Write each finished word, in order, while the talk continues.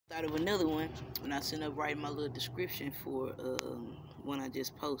thought of another one when I sent up writing my little description for one I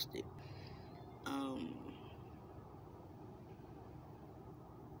just posted.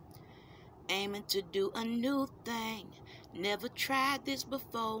 Aiming to do a new thing. Never tried this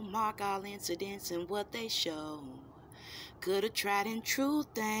before. Mark all incidents and what they show. Could have tried and true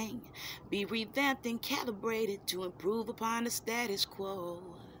thing. Be revamped and calibrated to improve upon the status quo.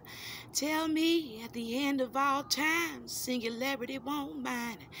 Tell me at the end of all time, singularity won't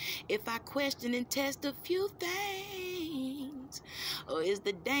mind if I question and test a few things. Or is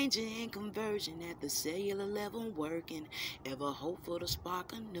the danger in conversion at the cellular level working? Ever hopeful to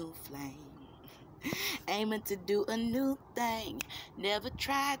spark a new flame? Aiming to do a new thing. Never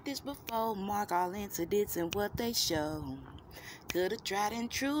tried this before. Mark all incidents and what they show. Could have tried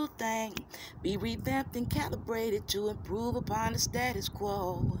and true thing. Be revamped and calibrated to improve upon the status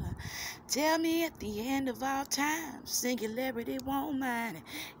quo. Tell me at the end of all time, singularity won't mind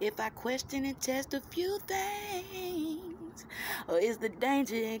if I question and test a few things. Or is the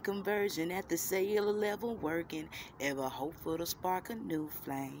danger in conversion at the cellular level working? Ever hopeful to spark a new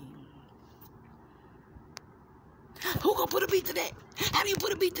flame? Who gonna put a beat to that? How do you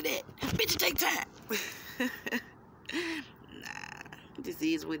put a beat to that? Bitch, it take time. Nah, this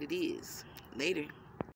is what it is. Later.